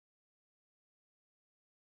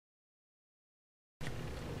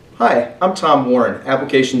Hi, I'm Tom Warren,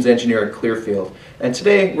 Applications Engineer at Clearfield, and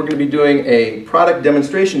today we're going to be doing a product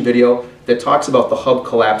demonstration video that talks about the Hub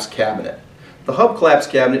Collapse Cabinet. The Hub Collapse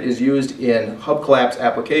Cabinet is used in hub collapse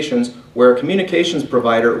applications where a communications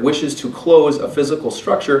provider wishes to close a physical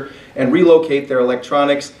structure and relocate their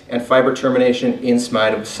electronics and fiber termination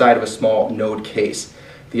inside of a small node case.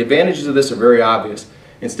 The advantages of this are very obvious.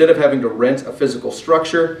 Instead of having to rent a physical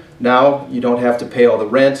structure, now you don't have to pay all the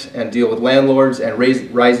rent and deal with landlords and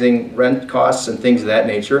rising rent costs and things of that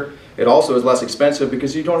nature. It also is less expensive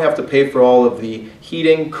because you don't have to pay for all of the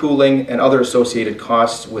heating, cooling, and other associated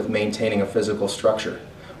costs with maintaining a physical structure.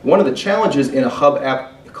 One of the challenges in a hub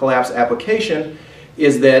collapse application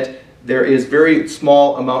is that there is very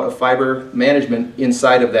small amount of fiber management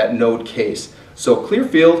inside of that node case. So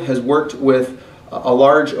Clearfield has worked with a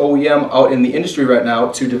large OEM out in the industry right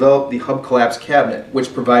now to develop the Hub Collapse Cabinet,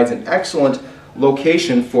 which provides an excellent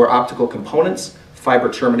location for optical components,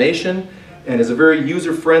 fiber termination, and is a very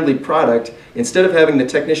user-friendly product. Instead of having the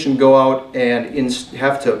technician go out and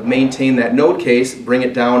have to maintain that node case, bring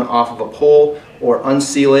it down off of a pole, or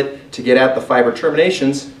unseal it to get at the fiber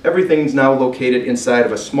terminations, everything's now located inside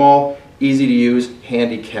of a small, easy-to-use,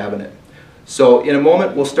 handy cabinet. So in a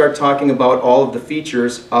moment we'll start talking about all of the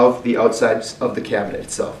features of the outside of the cabinet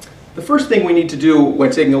itself. The first thing we need to do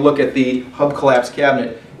when taking a look at the Hub Collapse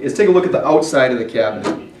Cabinet is take a look at the outside of the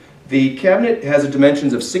cabinet. The cabinet has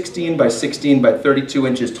dimensions of 16 by 16 by 32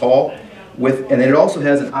 inches tall, and then it also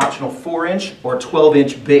has an optional 4-inch or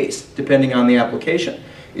 12-inch base depending on the application.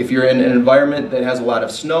 If you're in an environment that has a lot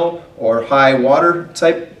of snow or high water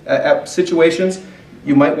type situations,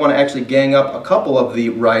 you might want to actually gang up a couple of the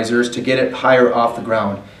risers to get it higher off the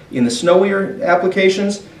ground. In the snowier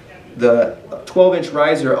applications, the 12-inch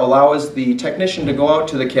riser allows the technician to go out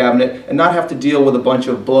to the cabinet and not have to deal with a bunch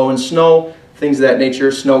of blowing snow, things of that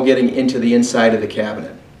nature, snow getting into the inside of the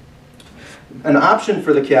cabinet. An option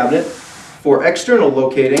for the cabinet for external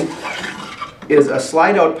locating is a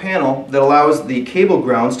slide-out panel that allows the cable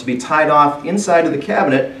grounds to be tied off inside of the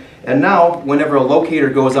cabinet. And now, whenever a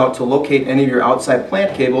locator goes out to locate any of your outside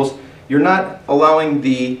plant cables, you're not allowing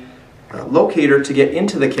the locator to get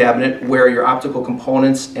into the cabinet where your optical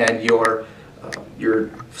components and your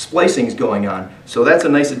splicing is going on. So that's a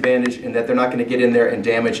nice advantage in that they're not going to get in there and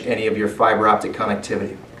damage any of your fiber optic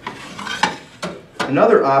connectivity.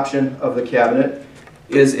 Another option of the cabinet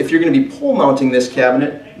is if you're going to be pole mounting this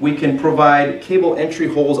cabinet, we can provide cable entry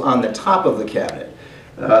holes on the top of the cabinet.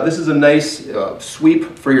 This is a nice sweep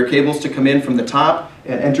for your cables to come in from the top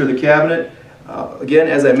and enter the cabinet. Again,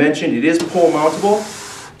 as I mentioned, it is pole mountable.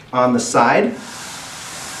 On the side,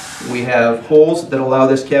 we have holes that allow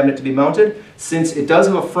this cabinet to be mounted. Since it does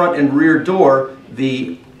have a front and rear door,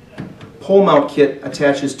 the pole mount kit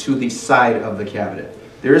attaches to the side of the cabinet.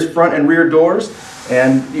 There is front and rear doors,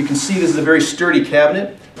 and you can see this is a very sturdy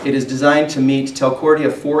cabinet. It is designed to meet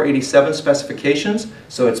Telcordia 487 specifications,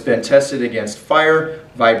 so it's been tested against fire,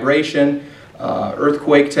 vibration,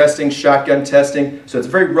 earthquake testing, shotgun testing, so it's a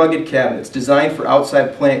very rugged cabinet. It's designed for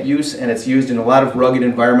outside plant use, and it's used in a lot of rugged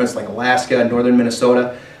environments like Alaska and northern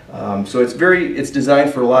Minnesota. So it's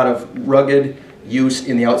designed for a lot of rugged use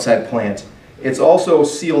in the outside plant. It's also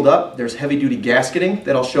sealed up. There's heavy-duty gasketing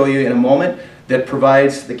that I'll show you in a moment that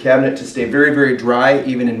provides the cabinet to stay very, very dry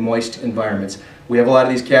even in moist environments. We have a lot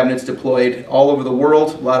of these cabinets deployed all over the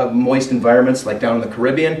world, a lot of moist environments like down in the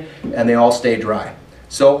Caribbean, and they all stay dry.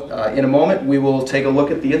 So in a moment we will take a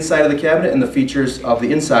look at the inside of the cabinet and the features of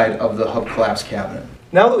the inside of the Hub Collapse Cabinet.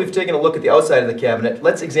 Now that we've taken a look at the outside of the cabinet,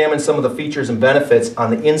 let's examine some of the features and benefits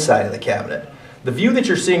on the inside of the cabinet. The view that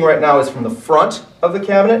you're seeing right now is from the front of the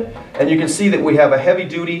cabinet, and you can see that we have a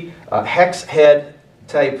heavy-duty hex head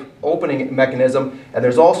type opening mechanism, and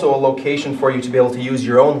there's also a location for you to be able to use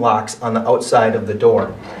your own locks on the outside of the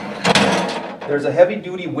door. There's a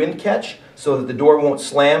heavy-duty wind catch so that the door won't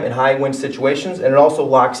slam in high wind situations, and it also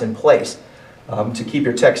locks in place to keep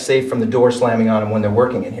your techs safe from the door slamming on them when they're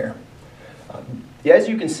working in here. As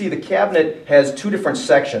you can see, the cabinet has two different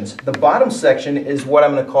sections. The bottom section is what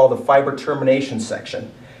I'm going to call the fiber termination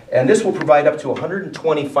section. And this will provide up to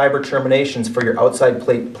 120 fiber terminations for your outside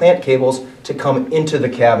plant cables to come into the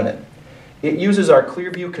cabinet. It uses our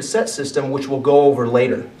Clearview cassette system, which we'll go over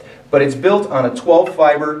later. But it's built on a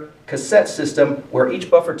 12-fiber cassette system where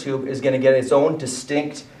each buffer tube is going to get its own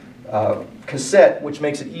distinct cassette, which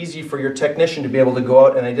makes it easy for your technician to be able to go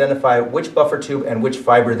out and identify which buffer tube and which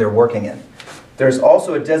fiber they're working in. There's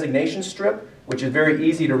also a designation strip, which is very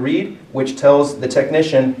easy to read, which tells the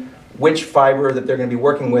technician which fiber that they're going to be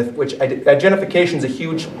working with, which identification is a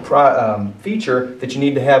huge feature that you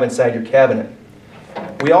need to have inside your cabinet.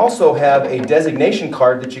 We also have a designation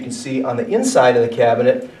card that you can see on the inside of the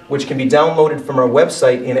cabinet which can be downloaded from our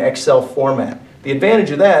website in Excel format. The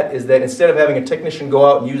advantage of that is that instead of having a technician go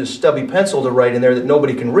out and use a stubby pencil to write in there that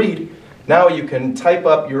nobody can read, now you can type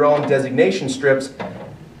up your own designation strips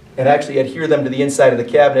and actually adhere them to the inside of the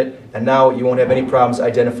cabinet, and now you won't have any problems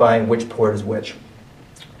identifying which port is which.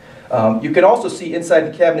 You can also see inside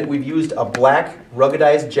the cabinet we've used a black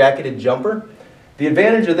ruggedized jacketed jumper. The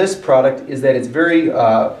advantage of this product is that it's very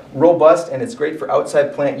robust and it's great for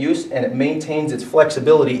outside plant use, and it maintains its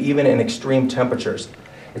flexibility even in extreme temperatures.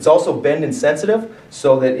 It's also bend insensitive,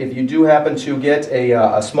 so that if you do happen to get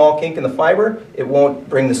a small kink in the fiber, it won't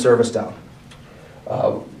bring the service down.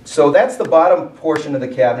 So that's the bottom portion of the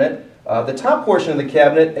cabinet. The top portion of the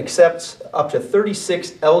cabinet accepts up to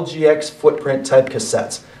 36 LGX footprint type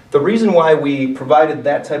cassettes. The reason why we provided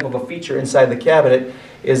that type of a feature inside the cabinet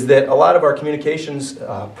is that a lot of our communications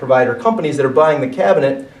provider companies that are buying the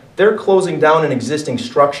cabinet, they're closing down an existing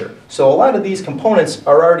structure. So a lot of these components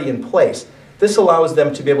are already in place. This allows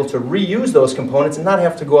them to be able to reuse those components and not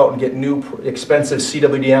have to go out and get new expensive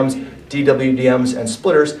CWDMs, DWDMs, and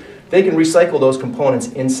splitters. They can recycle those components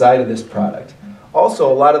inside of this product.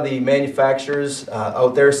 Also, a lot of the manufacturers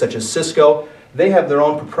out there, such as Cisco, they have their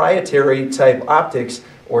own proprietary type optics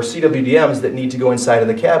or CWDMs that need to go inside of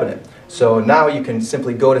the cabinet. So now you can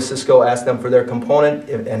simply go to Cisco, ask them for their component,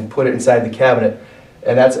 and put it inside the cabinet.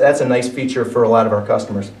 And that's a nice feature for a lot of our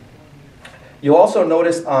customers. You'll also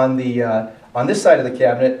notice on this side of the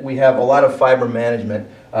cabinet, we have a lot of fiber management.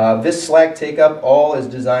 This slack take-up all is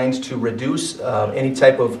designed to reduce any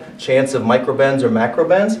type of chance of microbends or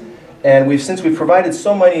macrobends. And since we've provided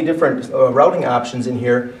so many different routing options in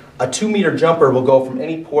here, a 2-meter jumper will go from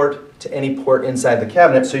any port to any port inside the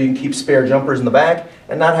cabinet, so you can keep spare jumpers in the back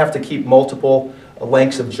and not have to keep multiple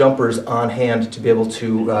lengths of jumpers on hand to be able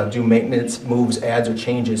to do maintenance, moves, adds, or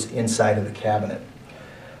changes inside of the cabinet.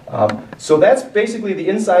 So that's basically the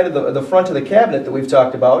inside of the front of the cabinet that we've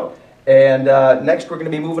talked about. And next we're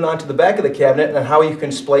going to be moving on to the back of the cabinet and how you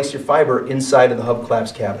can splice your fiber inside of the hub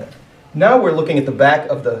collapse cabinet. Now we're looking at the back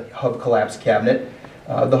of the hub collapse cabinet.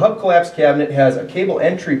 The hub collapse cabinet has a cable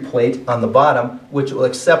entry plate on the bottom which will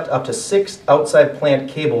accept up to 6 outside plant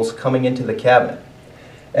cables coming into the cabinet.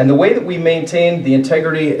 And the way that we maintain the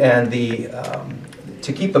integrity and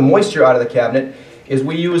to keep the moisture out of the cabinet is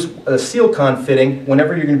we use a seal con fitting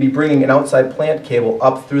whenever you're going to be bringing an outside plant cable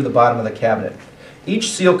up through the bottom of the cabinet.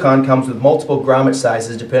 Each seal con comes with multiple grommet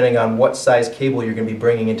sizes depending on what size cable you're going to be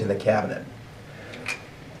bringing into the cabinet.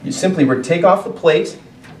 You simply take off the plate,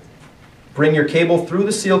 bring your cable through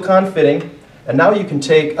the seal con fitting, and now you can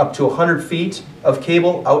take up to 100 feet of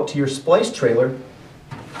cable out to your splice trailer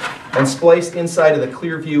and splice inside of the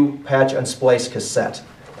Clearview patch and splice cassette.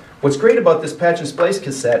 What's great about this patch and splice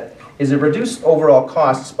cassette is it reduces overall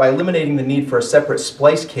costs by eliminating the need for a separate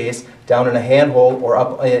splice case down in a handhole or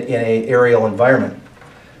up in an aerial environment.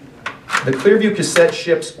 The Clearview cassette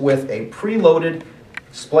ships with a preloaded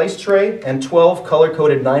splice tray and 12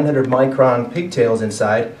 color-coded 900 micron pigtails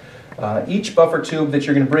inside. Each buffer tube that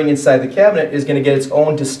you're going to bring inside the cabinet is going to get its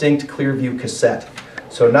own distinct Clearview cassette.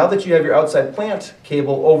 So now that you have your outside plant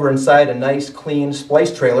cable over inside a nice clean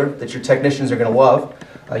splice trailer that your technicians are going to love,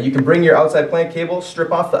 you can bring your outside plant cable, strip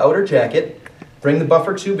off the outer jacket, bring the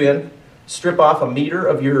buffer tube in, strip off 1 meter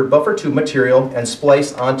of your buffer tube material, and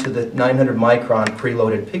splice onto the 900 micron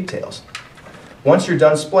preloaded pigtails. Once you're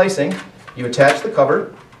done splicing, you attach the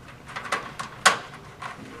cover,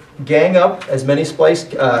 gang up as many splice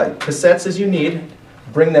cassettes as you need,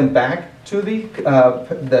 bring them back to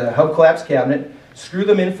the hub collapse cabinet, screw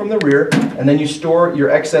them in from the rear, and then you store your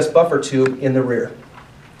excess buffer tube in the rear,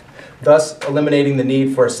 thus eliminating the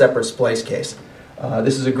need for a separate splice case.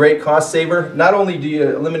 This is a great cost saver. Not only do you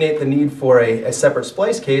eliminate the need for a separate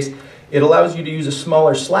splice case, it allows you to use a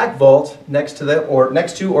smaller slack vault next to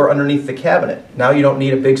or underneath the cabinet. Now you don't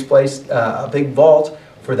need a big vault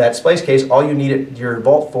for that splice case. All you need your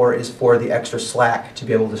vault for is for the extra slack to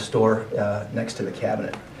be able to store next to the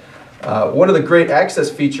cabinet. One of the great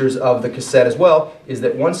access features of the cassette as well is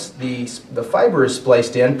that once the fiber is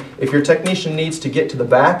spliced in, if your technician needs to get to the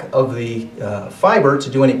back of the fiber to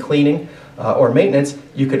do any cleaning or maintenance,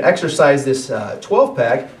 you can exercise this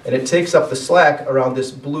 12-pack and it takes up the slack around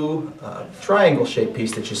this blue triangle shaped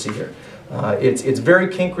piece that you see here. It's very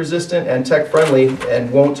kink resistant and tech friendly, and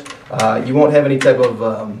you won't have any type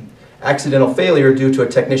of accidental failure due to a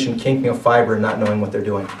technician kinking a fiber and not knowing what they're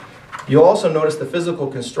doing. You'll also notice the physical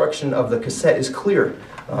construction of the cassette is clear.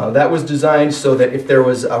 That was designed so that if there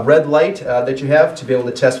was a red light that you have to be able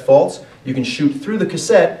to test faults, you can shoot through the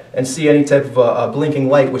cassette and see any type of a blinking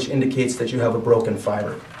light which indicates that you have a broken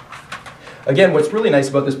fiber. Again, what's really nice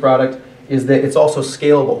about this product is that it's also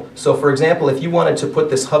scalable. So for example, if you wanted to put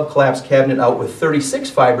this hub collapse cabinet out with 36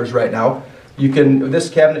 fibers right now, this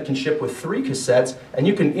cabinet can ship with 3 cassettes, and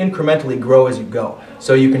you can incrementally grow as you go.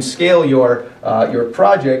 So you can scale your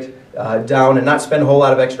project down and not spend a whole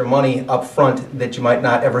lot of extra money up front that you might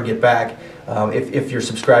not ever get back if your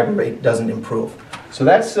subscriber rate doesn't improve. So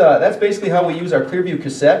that's basically how we use our Clearview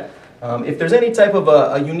cassette. If there's any type of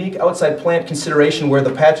a unique outside plant consideration where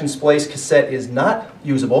the patch and splice cassette is not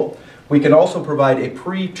usable, we can also provide a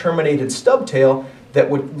pre-terminated stub tail that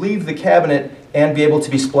would leave the cabinet and be able to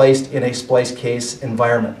be spliced in a splice case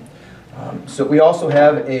environment. So we also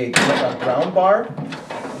have a ground bar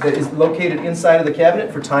that is located inside of the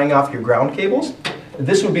cabinet for tying off your ground cables.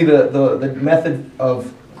 This would be the method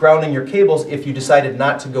of grounding your cables if you decided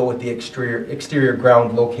not to go with the exterior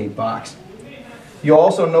ground locate box. You'll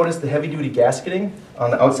also notice the heavy-duty gasketing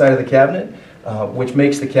on the outside of the cabinet, which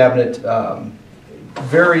makes the cabinet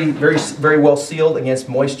very well sealed against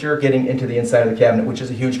moisture getting into the inside of the cabinet, which is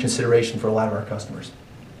a huge consideration for a lot of our customers.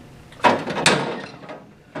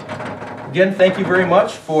 Again, thank you very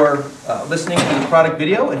much for listening to the product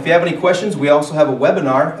video. If you have any questions, we also have a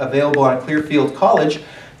webinar available on Clearfield College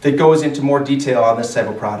that goes into more detail on this type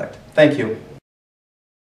of product. Thank you.